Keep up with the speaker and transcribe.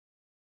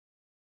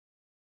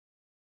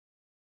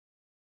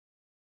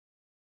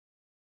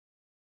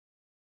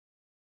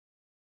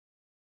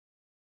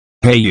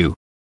Hey you.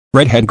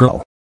 Redhead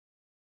girl.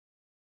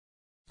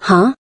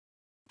 Huh?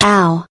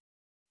 Ow.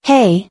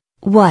 Hey,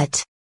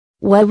 what?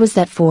 What was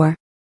that for?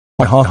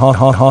 Ha ha ha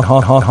ha ha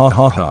ha ha ha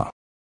ha ha.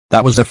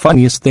 That was the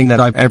funniest thing that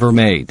I've ever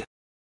made.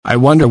 I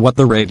wonder what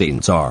the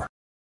ratings are.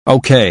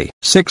 Okay,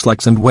 6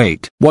 likes and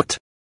wait, what?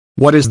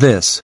 What is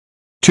this?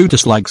 2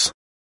 dislikes.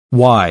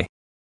 Why?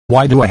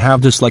 Why do I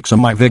have dislikes on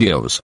my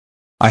videos?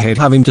 I hate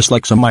having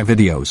dislikes on my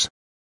videos.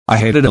 I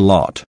hate it a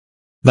lot.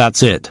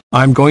 That's it,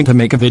 I'm going to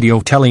make a video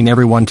telling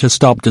everyone to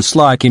stop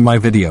disliking my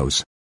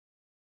videos.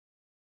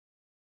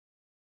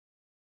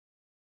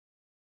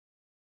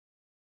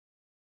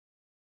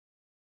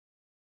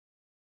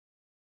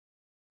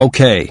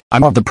 Okay,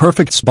 I'm at the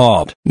perfect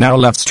spot. Now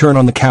let's turn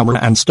on the camera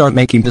and start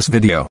making this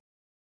video.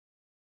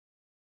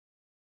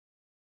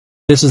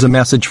 This is a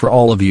message for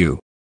all of you.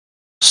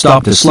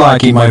 Stop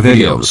disliking my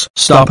videos.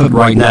 Stop it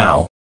right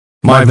now.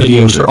 My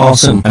videos are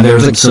awesome and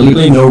there's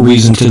absolutely no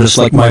reason to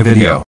dislike my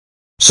video.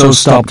 So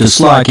stop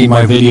disliking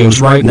my videos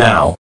right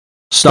now.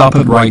 Stop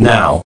it right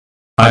now.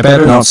 I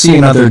better not see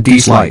another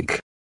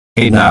dislike.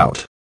 Ain't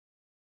out.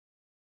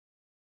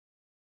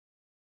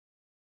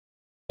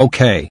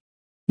 Okay.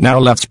 Now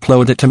let's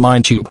upload it to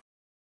MindTube.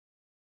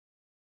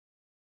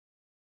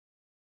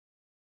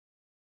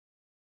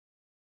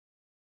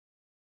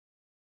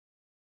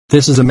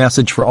 This is a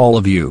message for all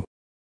of you.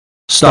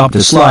 Stop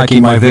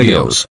disliking my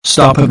videos.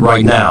 Stop it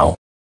right now.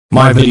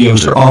 My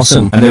videos are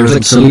awesome and there's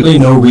absolutely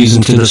no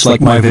reason to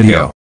dislike my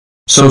video.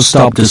 So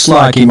stop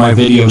disliking my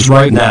videos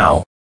right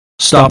now.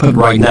 Stop it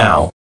right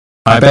now.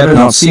 I better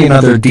not see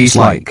another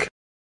dislike.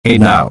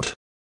 Ain't out.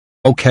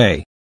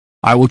 Okay.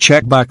 I will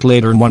check back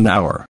later in 1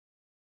 hour.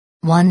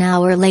 1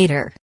 hour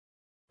later.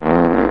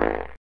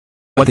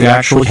 What the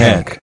actual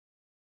heck?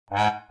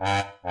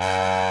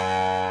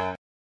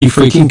 You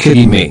freaking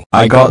kidding me?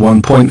 I got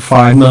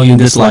 1.5 million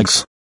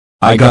dislikes.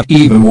 I got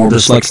even more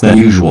dislikes than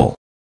usual.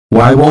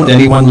 Why won't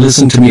anyone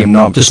listen to me and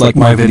not dislike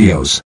my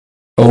videos?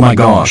 Oh my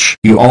gosh,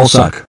 you all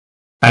suck.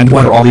 And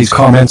what are all these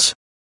comments?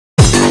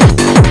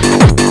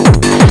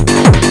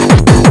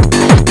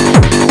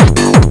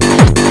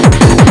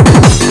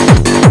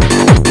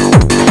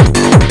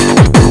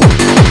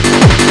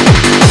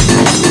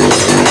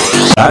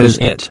 That is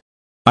it.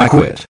 I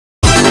quit.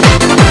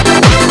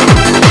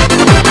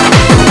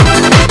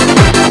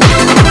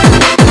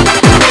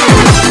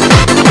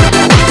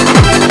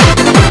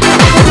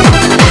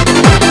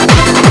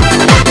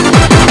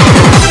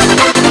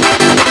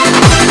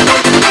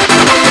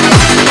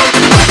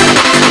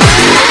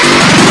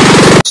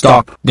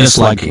 Stop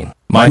disliking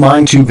my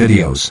MindTube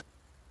videos.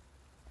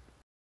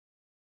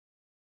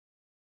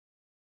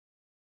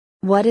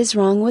 What is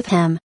wrong with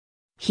him?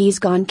 He's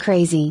gone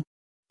crazy.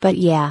 But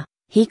yeah,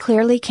 he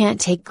clearly can't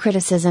take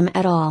criticism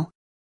at all.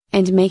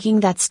 And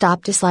making that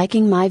stop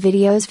disliking my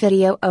videos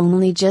video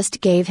only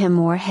just gave him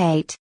more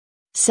hate.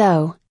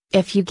 So,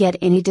 if you get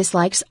any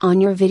dislikes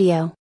on your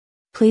video,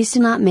 please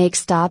do not make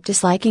stop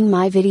disliking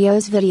my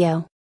videos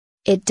video.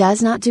 It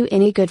does not do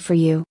any good for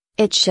you.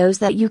 It shows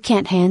that you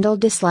can't handle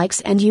dislikes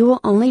and you will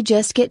only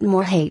just get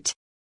more hate.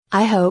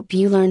 I hope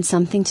you learned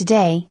something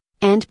today,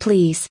 and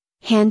please,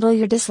 handle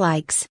your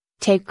dislikes,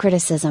 take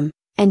criticism,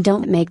 and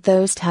don't make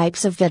those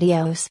types of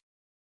videos.